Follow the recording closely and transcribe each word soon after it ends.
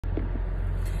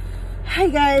Hi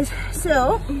guys,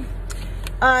 so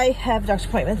I have a doctor's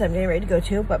appointment that I'm getting ready to go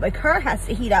to, but my car has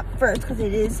to heat up first because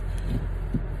it is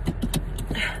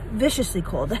viciously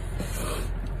cold.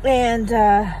 And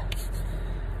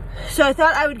so I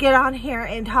thought I would get on here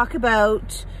and talk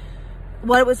about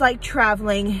what it was like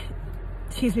traveling,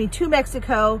 to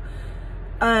Mexico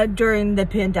during the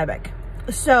pandemic.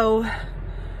 So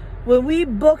when we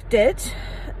booked it,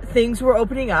 things were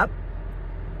opening up.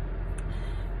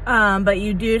 But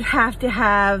you did have to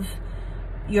have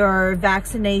your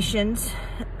vaccinations.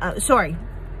 Sorry,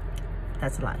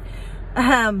 that's a lie.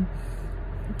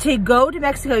 To go to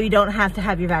Mexico, you don't have to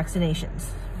have your vaccinations.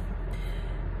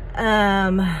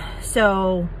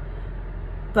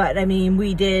 But I mean,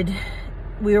 we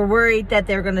were worried that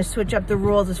they're going to switch up the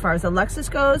rules as far as Alexis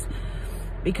goes,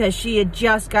 because she had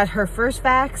just got her first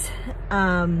vax,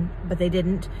 but they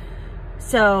didn't.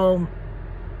 So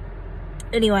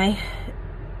anyway,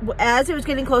 as it was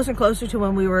getting closer and closer to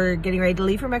when we were getting ready to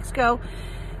leave for Mexico,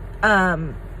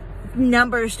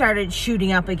 numbers started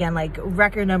shooting up again, like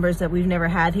record numbers that we've never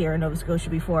had here in Nova Scotia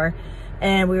before.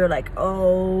 And we were like,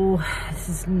 oh, this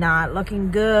is not looking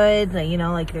good. Like,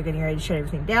 like they're getting ready to shut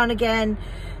everything down again.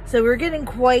 So we were getting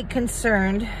quite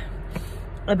concerned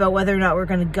about whether or not we're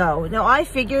going to go. Now, I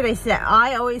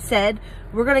always said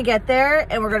we're going to get there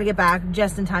and we're going to get back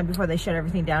just in time before they shut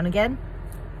everything down again,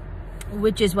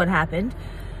 which is what happened.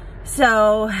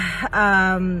 So we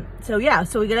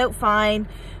got out fine.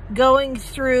 Going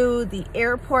through the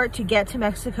airport to get to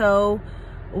Mexico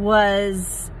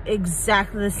was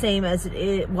exactly the same as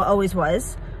it always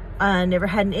was. Never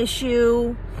had an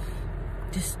issue,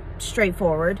 just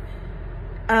straightforward.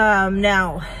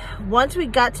 Now, once we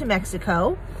got to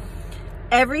Mexico,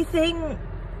 everything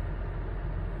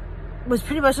was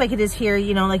pretty much like it is here,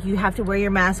 like you have to wear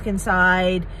your mask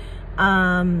inside,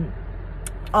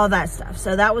 all that stuff.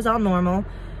 So that was all normal.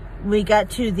 We got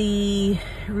to the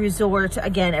resort,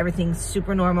 again, everything's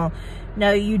super normal.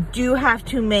 Now you do have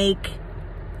to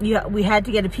we had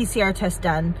to get a PCR test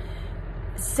done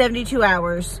 72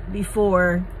 hours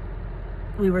before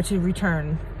we were to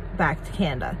return back to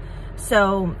Canada.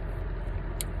 So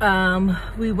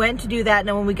we went to do that.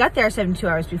 Now when we got there 72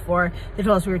 hours before, they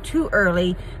told us we were too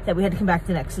early, that we had to come back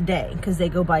the next day because they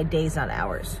go by days, not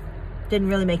hours. Didn't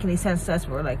really make any sense to us.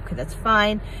 We were like, okay, that's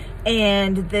fine.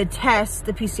 And the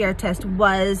PCR test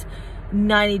was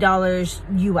 $90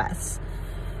 US.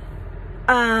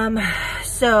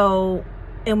 So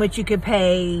in which you could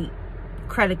pay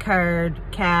credit card,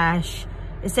 cash.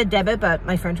 It said debit, but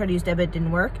my friend tried to use debit, it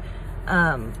didn't work.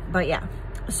 But yeah,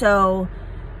 so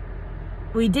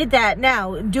we did that.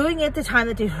 Now, doing it at the time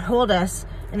that they told us,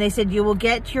 and they said you will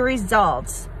get your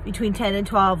results between 10 and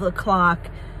 12 o'clock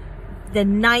the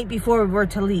night before we were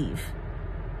to leave.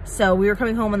 So we were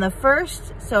coming home on the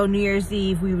 1st, so New Year's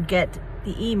Eve we would get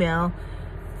the email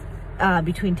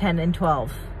between 10 and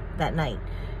 12 that night,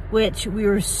 which we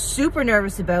were super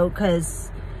nervous about,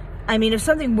 because I mean, if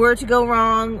something were to go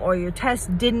wrong or your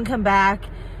test didn't come back,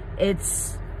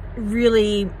 it's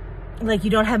really like you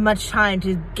don't have much time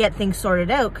to get things sorted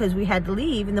out, because we had to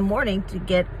leave in the morning to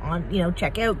get on,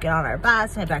 check out, get on our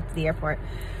bus, head back to the airport.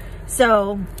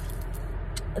 So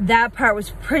that part was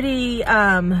pretty,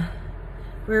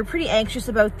 we were pretty anxious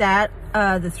about that,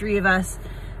 the three of us.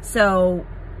 So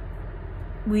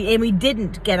we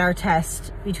didn't get our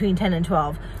test between 10 and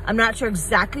 12. I'm not sure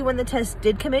exactly when the test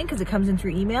did come in, because it comes in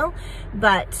through email,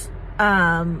 but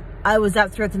I was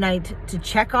up throughout the night to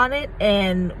check on it,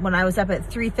 and when I was up at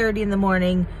 3:30 in the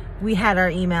morning, we had our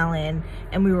email in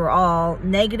and we were all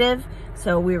negative,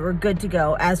 so we were good to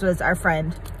go, as was our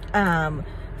friend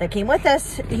that came with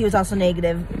us. He was also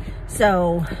negative,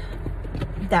 so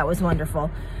that was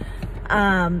wonderful.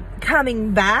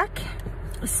 Coming back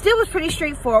still was pretty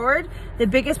straightforward. The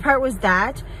biggest part was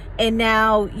that, and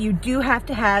now you do have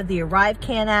to have the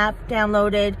ArriveCan app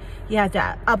downloaded. You have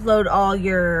to upload all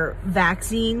your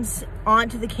vaccines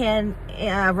onto the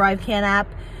ArriveCan app,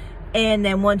 and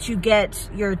then once you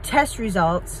get your test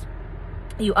results,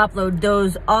 you upload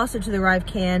those also to the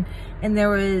ArriveCan. And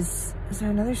is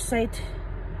there another site?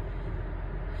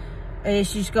 You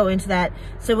should just go into that.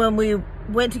 So when we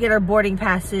went to get our boarding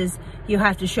passes, you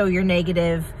have to show your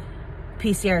negative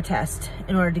PCR test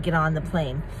in order to get on the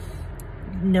plane.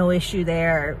 No issue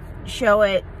there. Show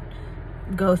it,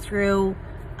 go through.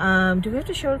 Do we have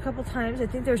to show it a couple times? I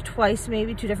think there's twice,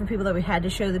 maybe two different people that we had to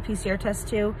show the PCR test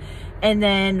to. And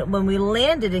then when we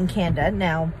landed in Canada,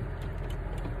 now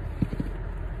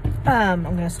I'm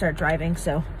gonna start driving,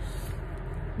 so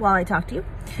while I talk to you,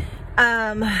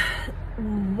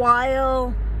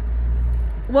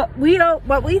 what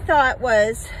we thought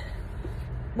was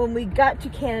when we got to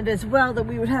Canada as well, that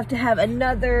we would have to have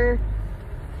another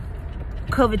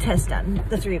COVID test done,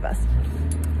 the 3 of us.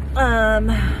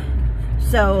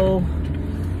 So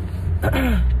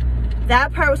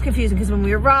that part was confusing, because when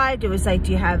we arrived, it was like,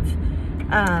 do you have,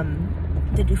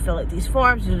 did you fill out these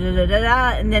forms,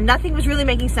 and then nothing was really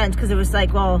making sense, because it was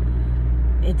like, well,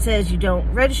 it says you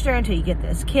don't register until you get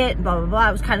this kit, and blah, blah, blah.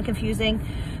 It was kind of confusing.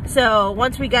 So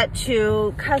once we got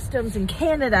to customs in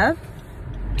Canada,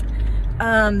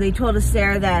 they told us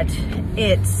there that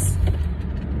it's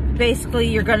basically,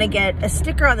 you're gonna get a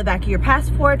sticker on the back of your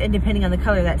passport, and depending on the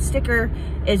color of that sticker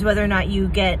is whether or not you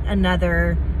get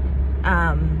another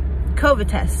COVID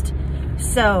test.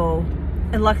 So,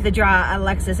 and luck of the draw,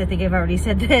 Alexis, I think I've already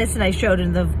said this, and I showed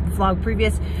in the vlog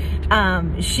previous,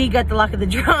 she got the luck of the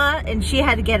draw, and she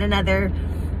had to get another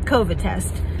COVID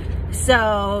test.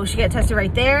 So she got tested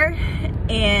right there,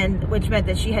 and which meant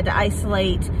that she had to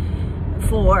isolate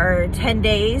for 10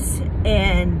 days,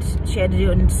 and she had to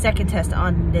do a second test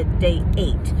on the day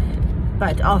 8,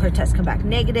 but all her tests come back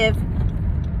negative.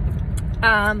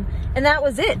 And that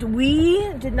was it.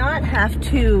 We did not have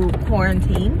to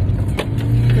quarantine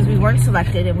because we weren't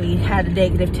selected, and we had a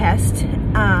negative test.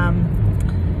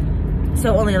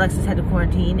 So only Alexis had to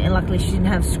quarantine, and luckily she didn't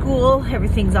have school.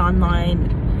 Everything's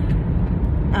online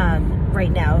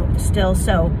right now still.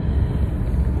 So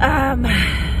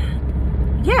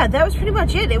yeah, that was pretty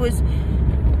much it. It was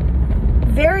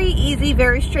very easy,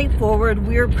 very straightforward.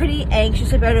 We were pretty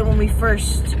anxious about it when we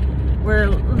first were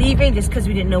leaving, just because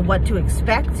we didn't know what to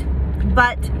expect.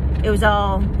 But it was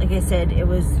all, like I said, it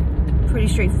was pretty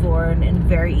straightforward and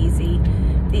very easy.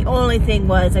 The only thing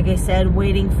was, like I said,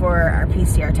 waiting for our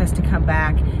PCR test to come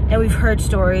back. And we've heard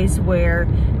stories where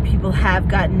people have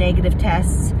gotten negative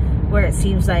tests, where it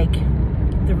seems like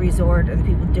the resort or the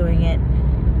people doing it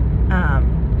are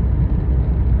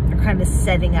kind of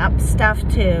setting up stuff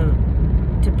to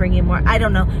bring in more. I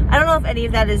don't know. I don't know if any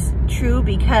of that is true,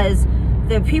 because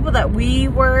the people that we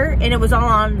were, and it was all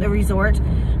on the resort,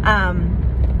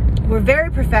 were very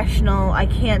professional. I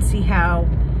can't see how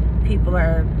people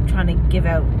are trying to give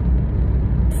out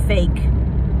fake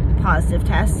positive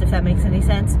tests, if that makes any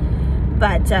sense.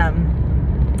 But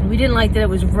we didn't like that it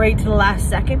was right to the last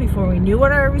second before we knew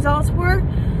what our results were.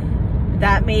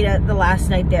 That made the last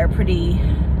night there pretty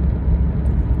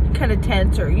kind of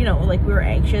tense, or, you know, like we were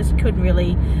anxious, couldn't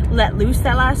really let loose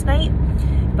that last night.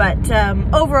 But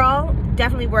overall,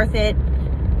 definitely worth it.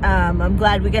 I'm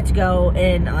glad we get to go,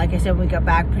 and like I said, when we got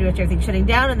back, pretty much everything's shutting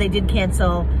down, and they did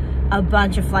cancel a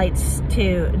bunch of flights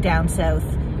to down south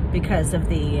because of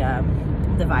the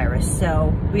virus.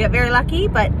 So we got very lucky,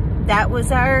 but that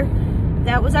was our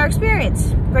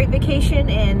experience. Great vacation,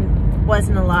 and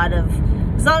wasn't a lot of,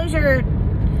 as long as you're,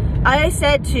 I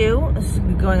said too, this is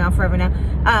going on forever now,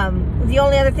 the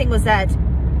only other thing was that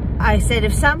I said,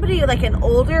 if somebody, like an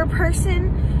older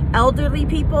person, elderly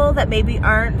people that maybe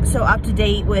aren't so up to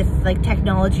date with like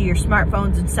technology or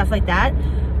smartphones and stuff like that,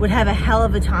 would have a hell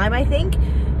of a time, I think,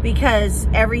 because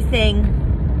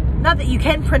everything, not that you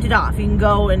can print it off, you can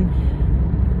go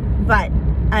and, but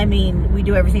I mean, we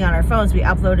do everything on our phones. We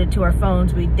upload it to our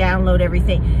phones, we download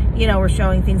everything, you know, we're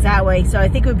showing things that way. So I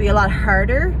think it would be a lot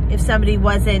harder if somebody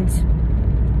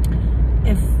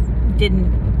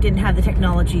didn't have the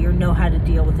technology or know how to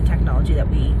deal with the technology that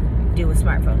we do with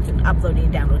smartphones and uploading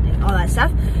and downloading, all that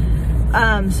stuff.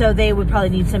 So they would probably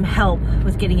need some help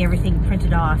with getting everything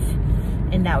printed off,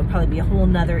 and that would probably be a whole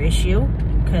nother issue,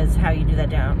 because how you do that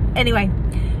down. Anyway,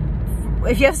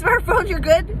 if you have smartphones, you're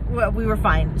good. Well, we were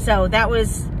fine. So that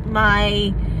was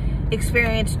my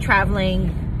experience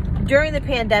traveling during the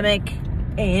pandemic,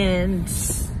 and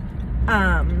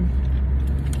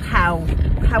how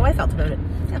I felt about it.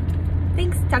 So,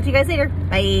 thanks. Talk to you guys later.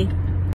 Bye.